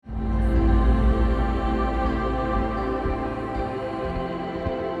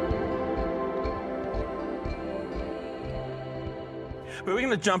But we're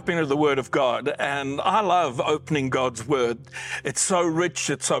going to jump into the Word of God, and I love opening God's Word. It's so rich,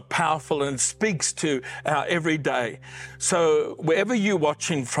 it's so powerful, and it speaks to our everyday. So wherever you're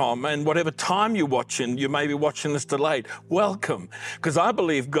watching from and whatever time you're watching, you may be watching this delayed, welcome, because I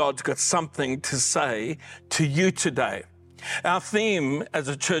believe God's got something to say to you today. Our theme as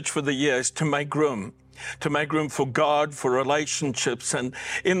a church for the year is to make room for God, for relationships. And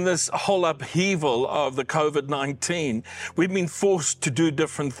in this whole upheaval of the COVID-19, we've been forced to do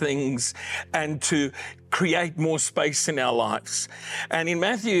different things and to create more space in our lives. And in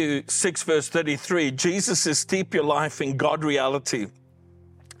Matthew 6, verse 33, Jesus says, steep your life in God reality,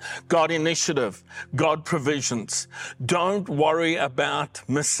 God initiative, God provisions. Don't worry about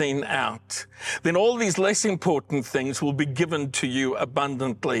missing out. Then all these less important things will be given to you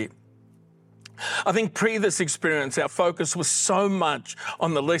abundantly. I think pre this experience, our focus was so much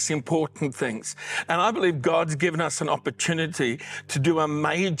on the less important things. And I believe God's given us an opportunity to do a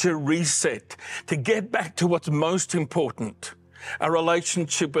major reset, to get back to what's most important, our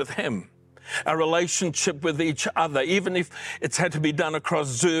relationship with Him, our relationship with each other, even if it's had to be done across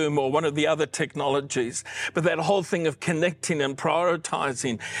Zoom or one of the other technologies. But that whole thing of connecting and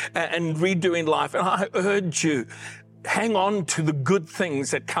prioritizing and redoing life. And I urge you, hang on to the good things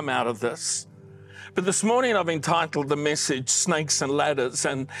that come out of this. But this morning I've entitled the message, Snakes and Ladders,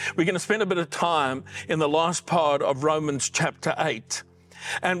 and we're going to spend a bit of time in the last part of Romans chapter 8.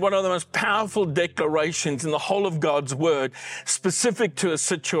 And one of the most powerful declarations in the whole of God's Word, specific to a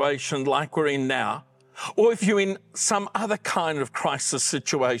situation like we're in now, or if you're in some other kind of crisis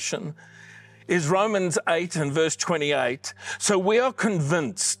situation, is Romans 8 and verse 28. So we are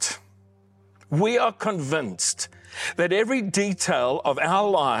convinced that every detail of our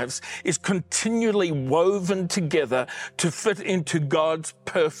lives is continually woven together to fit into God's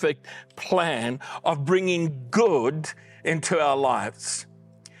perfect plan of bringing good into our lives.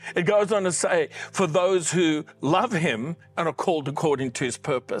 It goes on to say, for those who love Him and are called according to His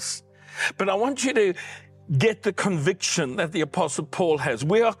purpose. But I want you to get the conviction that the Apostle Paul has.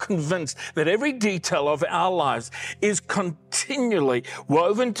 We are convinced that every detail of our lives is continually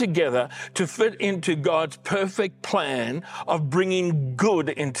woven together to fit into God's perfect plan of bringing good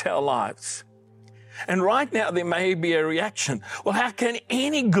into our lives. And right now there may be a reaction. Well, how can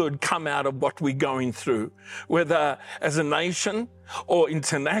any good come out of what we're going through, whether as a nation or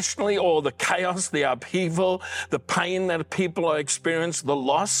internationally, or the chaos, the upheaval, the pain that people are experiencing, the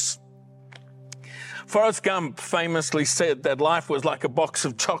loss? Forrest Gump famously said that life was like a box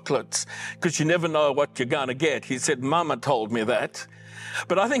of chocolates because you never know what you're going to get. He said, Mama told me that.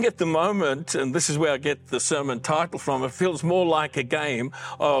 But I think at the moment, and this is where I get the sermon title from, it feels more like a game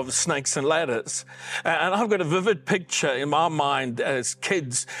of snakes and ladders. And I've got a vivid picture in my mind as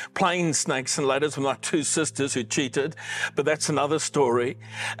kids playing snakes and ladders with my two sisters who cheated, but that's another story.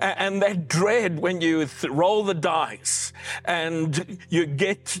 And that dread when you roll the dice and you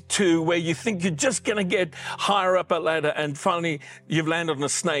get to where you think you're just going to get higher up a ladder and finally you've landed on a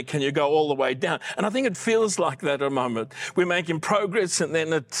snake and you go all the way down. And I think it feels like that at a moment. We're making progress and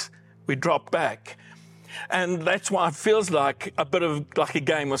then we drop back. And that's why it feels like a bit of like a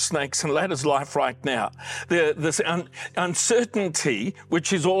game of snakes and ladders life right now. This uncertainty,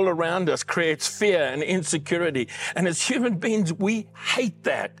 which is all around us, creates fear and insecurity. And as human beings, we hate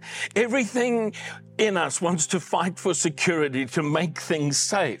that. Everything in us wants to fight for security, to make things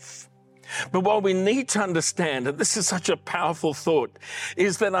safe. But what we need to understand, and this is such a powerful thought,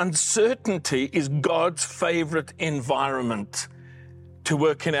 is that uncertainty is God's favorite environment to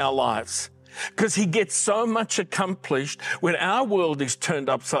work in our lives, because He gets so much accomplished when our world is turned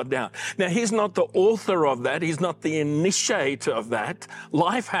upside down. Now, He's not the author of that. He's not the initiator of that.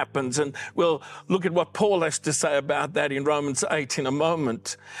 Life happens, and we'll look at what Paul has to say about that in Romans 8 in a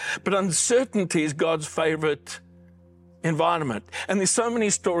moment. But uncertainty is God's favorite environment. And there's so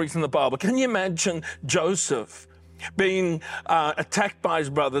many stories in the Bible. Can you imagine Joseph being attacked by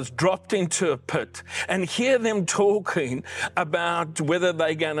his brothers, dropped into a pit, and hear them talking about whether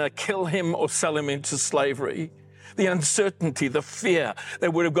they're going to kill him or sell him into slavery? The uncertainty, the fear they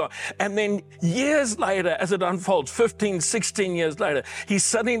would have got. And then years later, as it unfolds, 15, 16 years later, he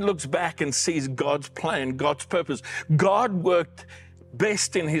suddenly looks back and sees God's plan, God's purpose. God worked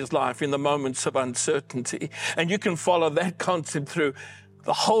best in his life in the moments of uncertainty. And you can follow that concept through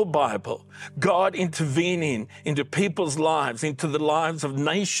the whole Bible. God intervening into people's lives, into the lives of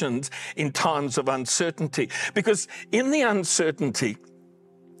nations in times of uncertainty. Because in the uncertainty,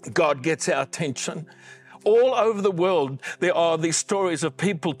 God gets our attention. All over the world, there are these stories of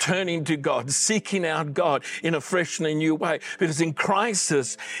people turning to God, seeking out God in a fresh and a new way. Because in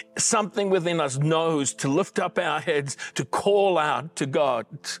crisis, something within us knows to lift up our heads, to call out to God.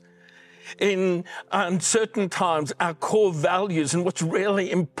 In uncertain times, our core values and what's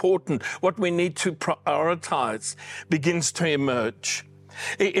really important, what we need to prioritize, begins to emerge.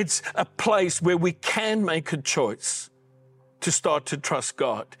 It's a place where we can make a choice to start to trust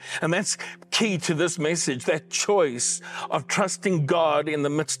God. And that's key to this message, that choice of trusting God in the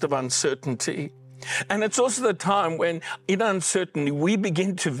midst of uncertainty. And it's also the time when, in uncertainty, we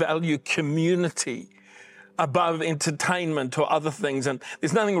begin to value community above entertainment or other things. And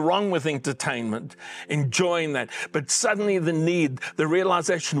there's nothing wrong with entertainment, enjoying that. But suddenly the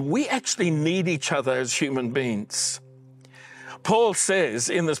realization, we actually need each other as human beings. Paul says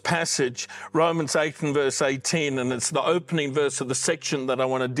in this passage, Romans 8 and verse 18, and it's the opening verse of the section that I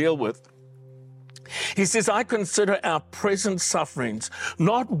want to deal with. He says, I consider our present sufferings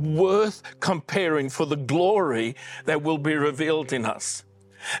not worth comparing for the glory that will be revealed in us.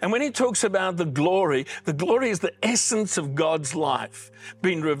 And when he talks about the glory is the essence of God's life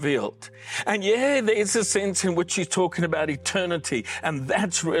being revealed. And there's a sense in which he's talking about eternity, and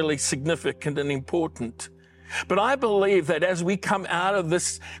that's really significant and important. But I believe that as we come out of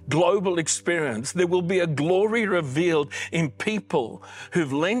this global experience, there will be a glory revealed in people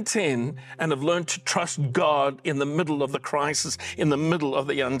who've lent in and have learned to trust God in the middle of the crisis, in the middle of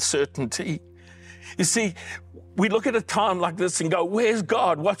the uncertainty. You see, we look at a time like this and go, where's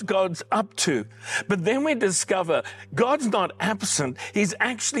God? What's God's up to? But then we discover God's not absent. He's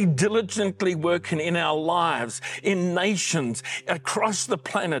actually diligently working in our lives, in nations, across the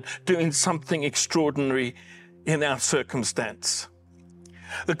planet, doing something extraordinary in our circumstance.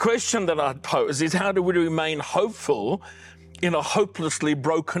 The question that I'd pose is, how do we remain hopeful in a hopelessly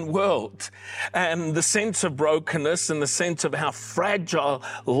broken world? And the sense of brokenness and the sense of how fragile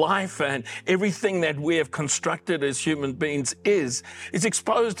life and everything that we have constructed as human beings is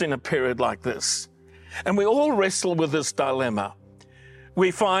exposed in a period like this. And we all wrestle with this dilemma.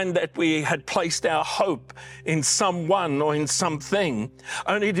 We find that we had placed our hope in someone or in something,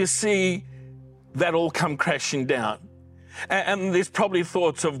 only to see that all come crashing down. And there's probably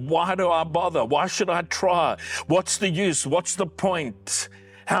thoughts of, why do I bother? Why should I try? What's the use? What's the point?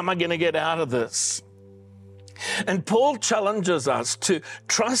 How am I going to get out of this? And Paul challenges us to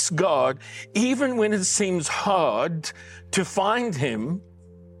trust God even when it seems hard to find him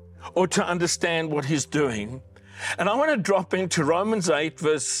or to understand what he's doing. And I want to drop into Romans 8,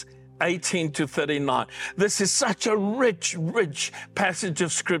 verse 18 to 39. This is such a rich, rich passage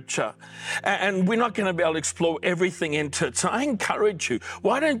of scripture. And we're not going to be able to explore everything into it. So I encourage you,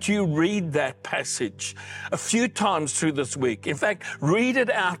 why don't you read that passage a few times through this week? In fact, read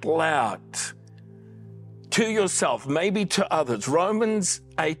it out loud to yourself, maybe to others. Romans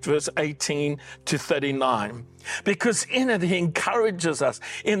 8, verse 18 to 39. Because in it, he encourages us.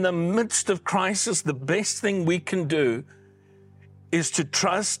 In the midst of crisis, the best thing we can do is to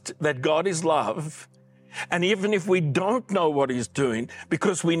trust that God is love. And even if we don't know what he's doing,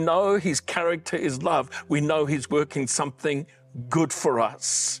 because we know his character is love, we know he's working something good for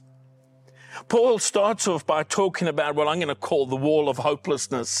us. Paul starts off by talking about what I'm going to call the wall of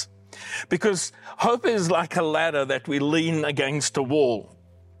hopelessness, because hope is like a ladder that we lean against a wall,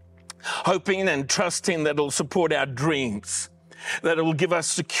 hoping and trusting that it'll support our dreams, that it will give us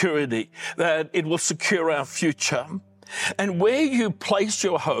security, that it will secure our future. And where you place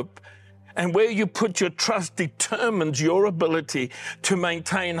your hope and where you put your trust determines your ability to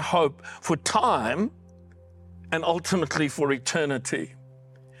maintain hope for time and ultimately for eternity.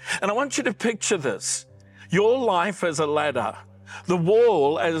 And I want you to picture this. Your life as a ladder, the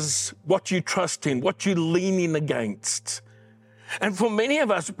wall as what you trust in, what you're leaning against. And for many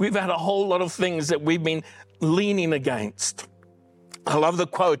of us, we've had a whole lot of things that we've been leaning against. I love the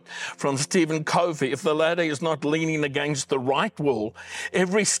quote from Stephen Covey: if the ladder is not leaning against the right wall,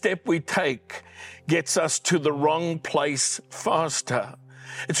 every step we take gets us to the wrong place faster.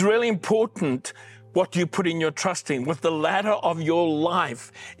 It's really important what you put in your trust in, what the ladder of your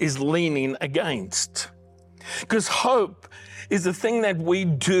life is leaning against. Because hope is the thing that we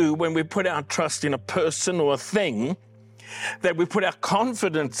do when we put our trust in a person or a thing, that we put our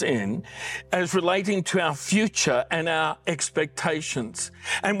confidence in as relating to our future and our expectations.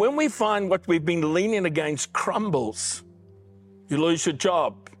 And when we find what we've been leaning against crumbles, you lose your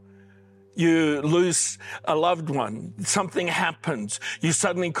job, you lose a loved one, something happens, you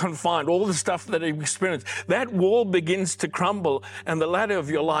suddenly confide all the stuff that you've experienced, that wall begins to crumble and the ladder of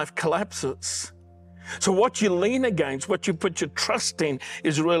your life collapses. So what you lean against, what you put your trust in,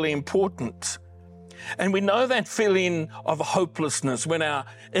 is really important. And we know that feeling of hopelessness when our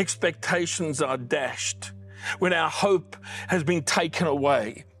expectations are dashed, when our hope has been taken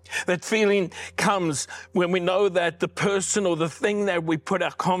away. That feeling comes when we know that the person or the thing that we put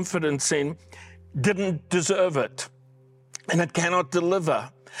our confidence in didn't deserve it, and it cannot deliver.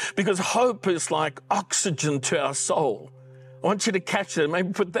 Because hope is like oxygen to our soul. I want you to catch that.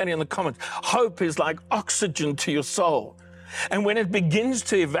 Maybe put that in the comments. Hope is like oxygen to your soul. And when it begins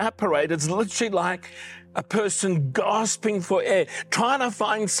to evaporate, it's literally like a person gasping for air, trying to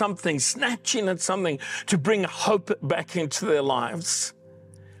find something, snatching at something to bring hope back into their lives.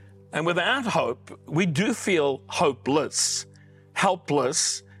 And without hope, we do feel hopeless,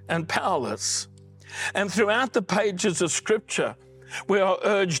 helpless, and powerless. And throughout the pages of Scripture, we are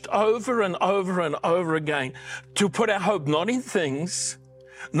urged over and over and over again to put our hope not in things,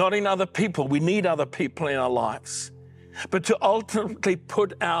 not in other people. We need other people in our lives. But to ultimately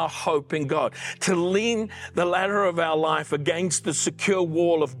put our hope in God, to lean the ladder of our life against the secure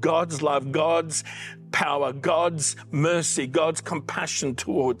wall of God's love, God's power, God's mercy, God's compassion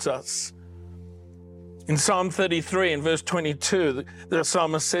towards us. In Psalm 33 and verse 22, the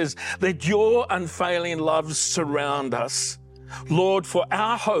psalmist says, "Let your unfailing love surround us. Lord, for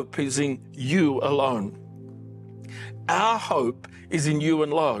our hope is in you alone." Our hope is in you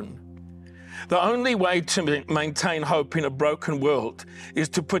alone. The only way to maintain hope in a broken world is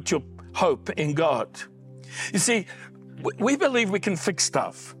to put your hope in God. You see, we believe we can fix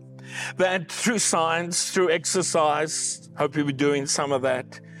stuff. That through science, through exercise, hope you'll be doing some of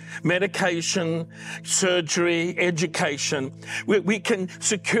that, medication, surgery, education, we can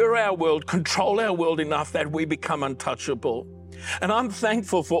secure our world, control our world enough that we become untouchable. And I'm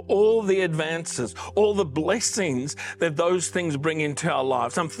thankful for all the advances, all the blessings that those things bring into our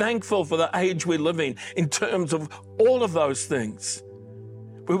lives. I'm thankful for the age we live in terms of all of those things.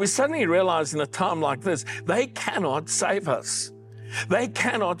 But we suddenly realize in a time like this, they cannot save us. They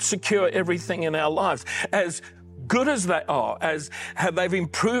cannot secure everything in our lives. As good as they are, as have they've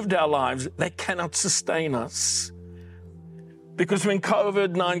improved our lives, they cannot sustain us. Because when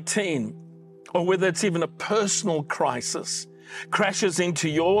COVID-19, or whether it's even a personal crisis, crashes into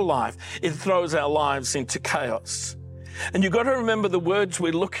your life, it throws our lives into chaos. And you've got to remember the words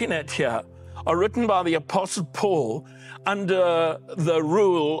we're looking at here are written by the Apostle Paul under the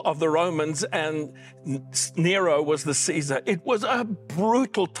rule of the Romans, and Nero was the Caesar. It was a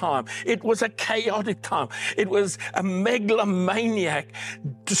brutal time. It was a chaotic time. It was a megalomaniac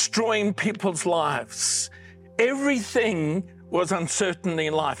destroying people's lives. Everything was uncertain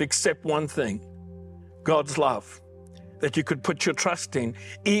in life except one thing, God's love, that you could put your trust in,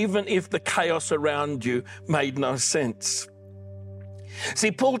 even if the chaos around you made no sense.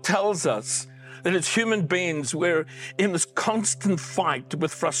 See, Paul tells us that as human beings, we're in this constant fight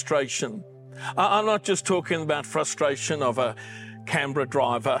with frustration. I'm not just talking about frustration of a Canberra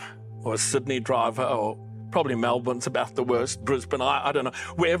driver or a Sydney driver, or probably Melbourne's about the worst, Brisbane, I don't know,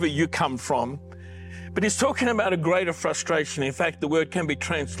 wherever you come from. But he's talking about a greater frustration. In fact, the word can be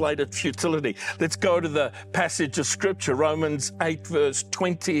translated futility. Let's go to the passage of Scripture, Romans 8, verse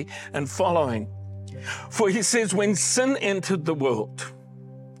 20 and following. For he says, when sin entered the world,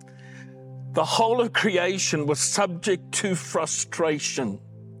 the whole of creation was subject to frustration,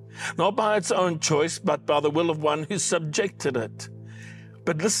 not by its own choice, but by the will of one who subjected it.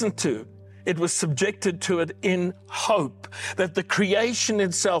 But listen to, it was subjected to it in hope that the creation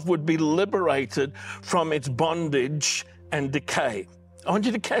itself would be liberated from its bondage and decay. I want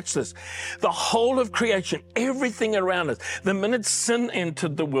you to catch this. The whole of creation, everything around us, the minute sin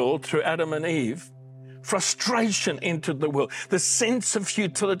entered the world through Adam and Eve, frustration entered the world, the sense of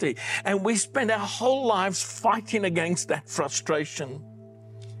futility. And we spend our whole lives fighting against that frustration.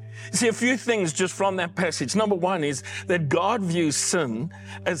 See, a few things just from that passage. Number one is that God views sin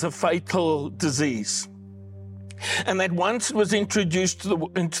as a fatal disease. And that once it was introduced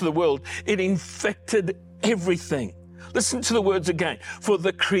into the world, it infected everything. Listen to the words again. For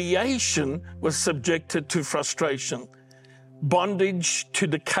the creation was subjected to frustration, bondage to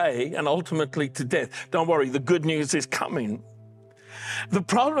decay, and ultimately to death. Don't worry, the good news is coming. The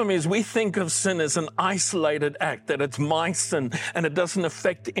problem is we think of sin as an isolated act, that it's my sin and it doesn't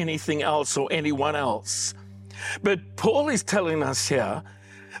affect anything else or anyone else. But Paul is telling us here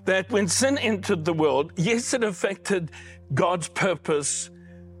that when sin entered the world, yes, it affected God's purpose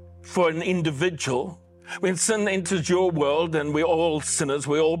for an individual. When sin enters your world, and we're all sinners,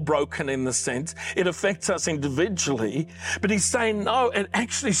 we're all broken in the sense, it affects us individually. But he's saying, no, it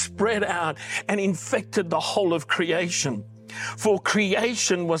actually spread out and infected the whole of creation. For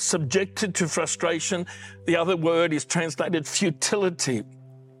creation was subjected to frustration. The other word is translated futility.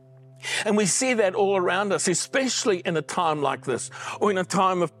 And we see that all around us, especially in a time like this, or in a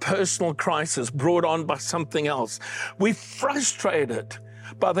time of personal crisis brought on by something else. We're frustrated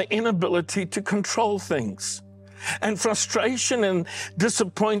by the inability to control things. And frustration and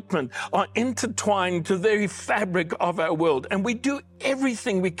disappointment are intertwined to the very fabric of our world. And we do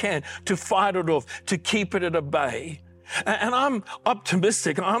everything we can to fight it off, to keep it at bay. And I'm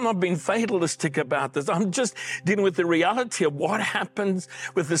optimistic. I'm not being fatalistic about this. I'm just dealing with the reality of what happens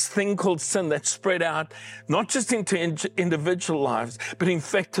with this thing called sin that's spread out, not just into individual lives, but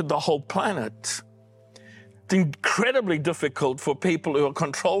infected the whole planet. It's incredibly difficult for people who are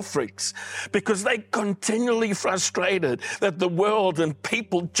control freaks because they're continually frustrated that the world and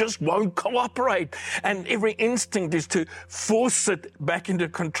people just won't cooperate. And every instinct is to force it back into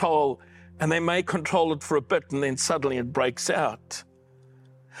control. And they may control it for a bit and then suddenly it breaks out.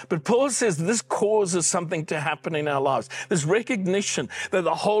 But Paul says this causes something to happen in our lives. This recognition that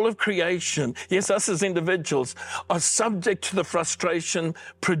the whole of creation, yes, us as individuals, are subject to the frustration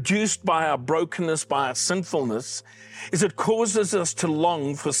produced by our brokenness, by our sinfulness, is it causes us to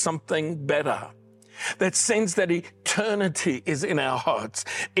long for something better. That sense that eternity is in our hearts,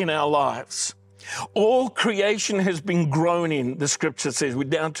 in our lives. All creation has been groaning, the scripture says. We're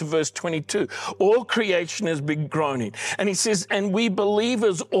down to verse 22. All creation has been groaning. And he says, and we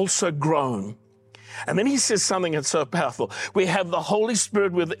believers also groan. And then he says something that's so powerful. We have the Holy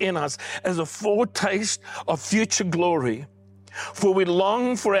Spirit within us as a foretaste of future glory. For we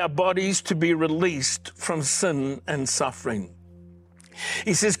long for our bodies to be released from sin and suffering.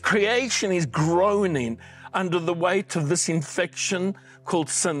 He says creation is groaning under the weight of this infection called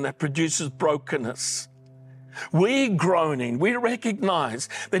sin that produces brokenness. We're groaning. We recognize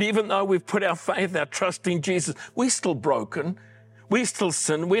that even though we've put our faith, our trust in Jesus, we're still broken. We still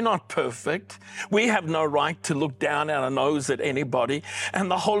sin. We're not perfect. We have no right to look down our nose at anybody. And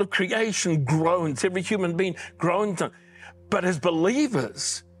the whole of creation groans. Every human being groans. But as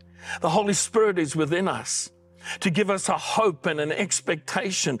believers, the Holy Spirit is within us to give us a hope and an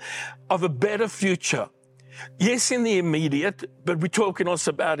expectation of a better future. Yes, in the immediate, but we're talking also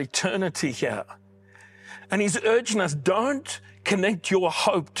about eternity here. And he's urging us, don't connect your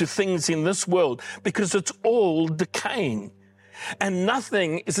hope to things in this world because it's all decaying and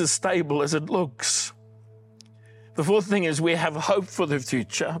nothing is as stable as it looks. The fourth thing is we have hope for the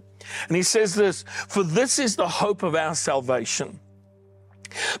future. And he says this, for this is the hope of our salvation.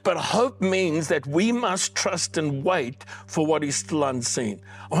 But hope means that we must trust and wait for what is still unseen.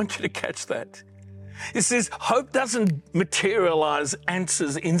 I want you to catch that. It says hope doesn't materialize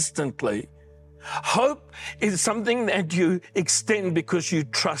answers instantly. Hope is something that you extend because you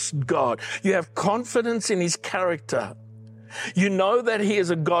trust God. You have confidence in his character. You know that he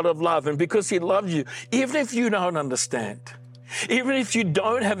is a God of love, and because he loves you, even if you don't understand, even if you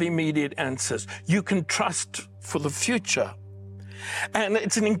don't have immediate answers, you can trust for the future. And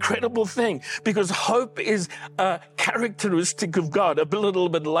it's an incredible thing because hope is a characteristic of God. A little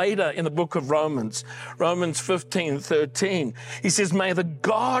bit later in the book of Romans 15:13, he says, may the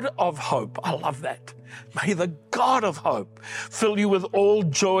God of hope, I love that, may the God of hope fill you with all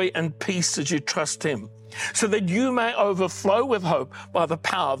joy and peace as you trust him, so that you may overflow with hope by the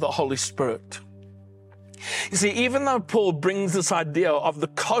power of the Holy Spirit. You see, even though Paul brings this idea of the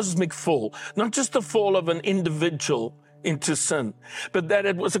cosmic fall, not just the fall of an individual into sin, but that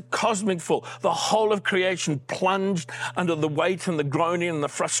it was a cosmic fall. The whole of creation plunged under the weight and the groaning and the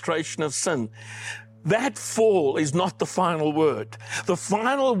frustration of sin. That fall is not the final word. The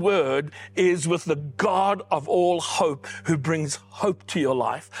final word is with the God of all hope who brings hope to your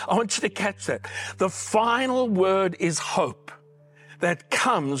life. I want you to catch that. The final word is hope that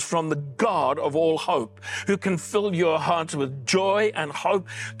comes from the God of all hope, who can fill your hearts with joy and hope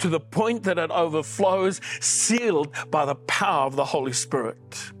to the point that it overflows, sealed by the power of the Holy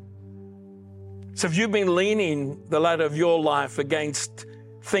Spirit. So if you've been leaning the ladder of your life against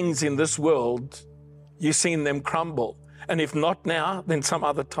things in this world, you've seen them crumble. And if not now, then some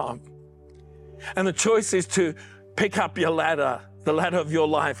other time. And the choice is to pick up your ladder, the ladder of your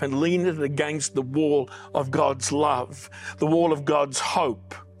life, and lean it against the wall of God's love, the wall of God's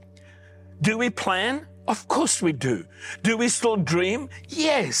hope. Do we plan? Of course we do. Do we still dream?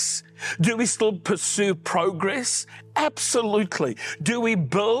 Yes. Do we still pursue progress? Absolutely. Do we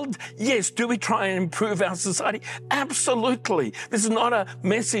build? Yes. Do we try and improve our society? Absolutely. This is not a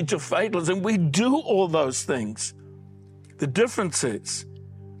message of fatalism. We do all those things. The difference is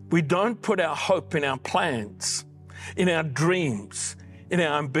we don't put our hope in our plans, in our dreams, in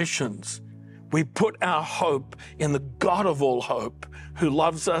our ambitions. We put our hope in the God of all hope, who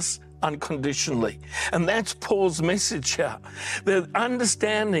loves us unconditionally. And that's Paul's message here. The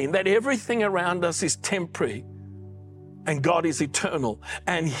understanding that everything around us is temporary and God is eternal,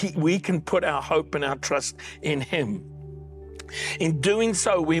 and we can put our hope and our trust in Him. In doing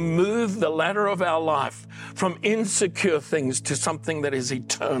so, we move the ladder of our life from insecure things to something that is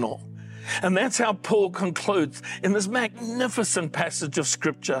eternal. And that's how Paul concludes in this magnificent passage of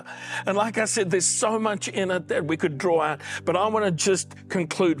Scripture. And like I said, there's so much in it that we could draw out, but I want to just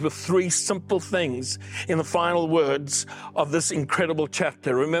conclude with 3 simple things in the final words of this incredible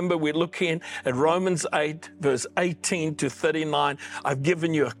chapter. Remember, we're looking at Romans 8, verse 18 to 39. I've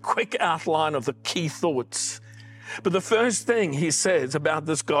given you a quick outline of the key thoughts. But the first thing he says about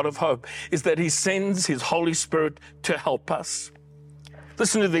this God of hope is that He sends His Holy Spirit to help us.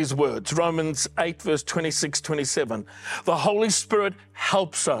 Listen to these words, Romans 8, verse 26, 27. The Holy Spirit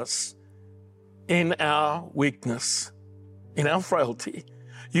helps us in our weakness, in our frailty.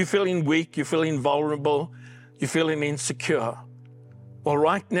 You're feeling weak, you're feeling vulnerable, you're feeling insecure. Well,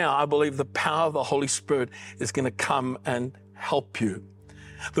 right now, I believe the power of the Holy Spirit is going to come and help you.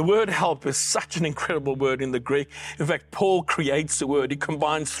 The word help is such an incredible word in the Greek. In fact, Paul creates the word. He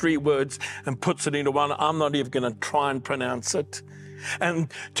combines 3 words and puts it into one. I'm not even going to try and pronounce it.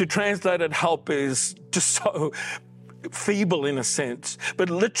 And to translate it, help is just so feeble in a sense.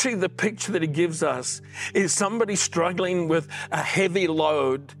 But literally the picture that he gives us is somebody struggling with a heavy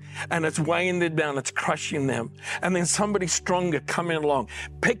load and it's weighing them down, it's crushing them. And then somebody stronger coming along,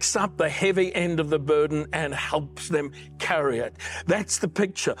 picks up the heavy end of the burden and helps them carry it. That's the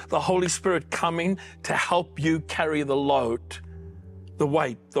picture. The Holy Spirit coming to help you carry the load, the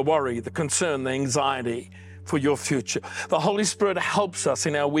weight, the worry, the concern, the anxiety for your future. The Holy Spirit helps us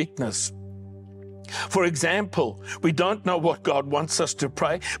in our weakness. For example, we don't know what God wants us to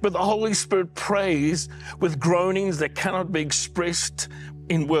pray, but the Holy Spirit prays with groanings that cannot be expressed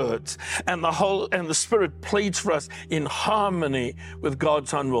in words. And the Spirit pleads for us in harmony with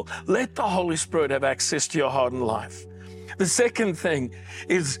God's own will. Let the Holy Spirit have access to your heart and life. The second thing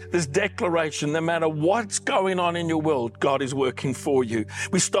is this declaration: no matter what's going on in your world, God is working for you.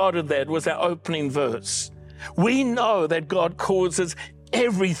 We started that, was our opening verse. We know that God causes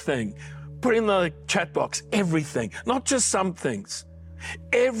everything. Put in the chat box, everything, not just some things.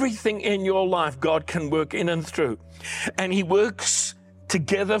 Everything in your life, God can work in and through. And He works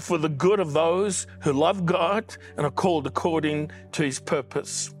together for the good of those who love God and are called according to His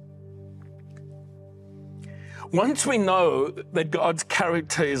purpose. Once we know that God's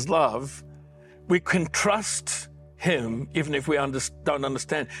character is love, we can trust Him even if we don't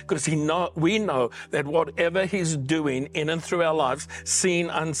understand, because we know that whatever He's doing in and through our lives, seen,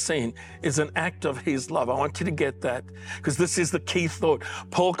 unseen, is an act of His love. I want you to get that, because this is the key thought.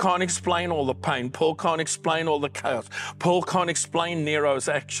 Paul can't explain all the pain. Paul can't explain all the chaos. Paul can't explain Nero's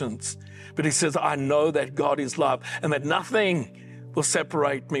actions. But he says, I know that God is love and that nothing will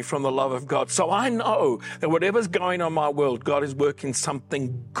separate me from the love of God. So I know that whatever's going on in my world, God is working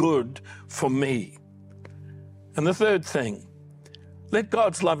something good for me. And the third thing, let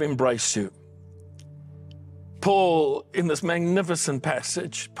God's love embrace you. Paul, in this magnificent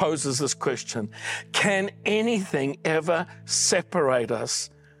passage, poses this question: can anything ever separate us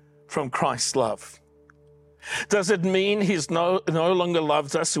from Christ's love? Does it mean He's no longer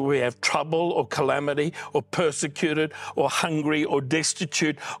loves us if we have trouble or calamity or persecuted or hungry or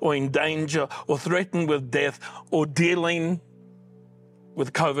destitute or in danger or threatened with death or dealing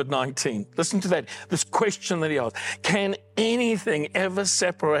with COVID-19? Listen to that, this question that he asks. Can anything ever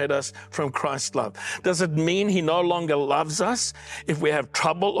separate us from Christ's love? Does it mean He no longer loves us if we have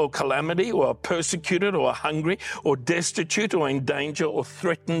trouble or calamity or are persecuted or are hungry or destitute or in danger or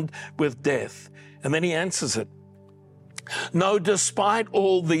threatened with death? And then he answers it. No, despite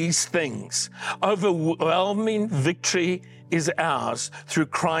all these things, overwhelming victory is ours through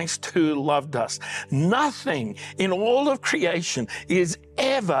Christ who loved us. Nothing in all of creation is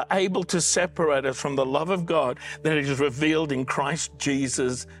ever able to separate us from the love of God that is revealed in Christ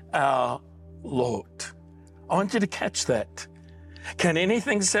Jesus our Lord. I want you to catch that. Can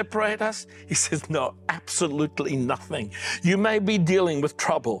anything separate us? He says, no, absolutely nothing. You may be dealing with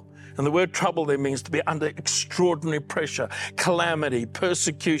trouble. And the word trouble there means to be under extraordinary pressure, calamity,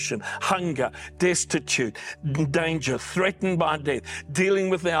 persecution, hunger, destitute, danger, threatened by death, dealing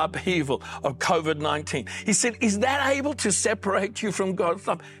with the upheaval of COVID-19. He said, is that able to separate you from God's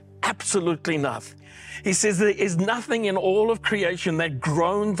love? Absolutely nothing. He says there is nothing in all of creation that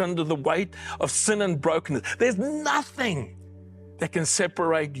groans under the weight of sin and brokenness. There's nothing that can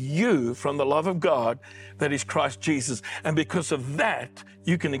separate you from the love of God that is Christ Jesus. And because of that,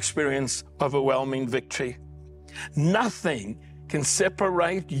 you can experience overwhelming victory. Nothing can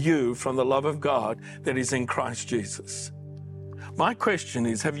separate you from the love of God that is in Christ Jesus. My question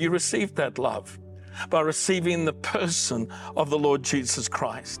is, have you received that love by receiving the person of the Lord Jesus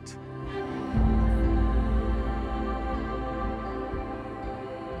Christ?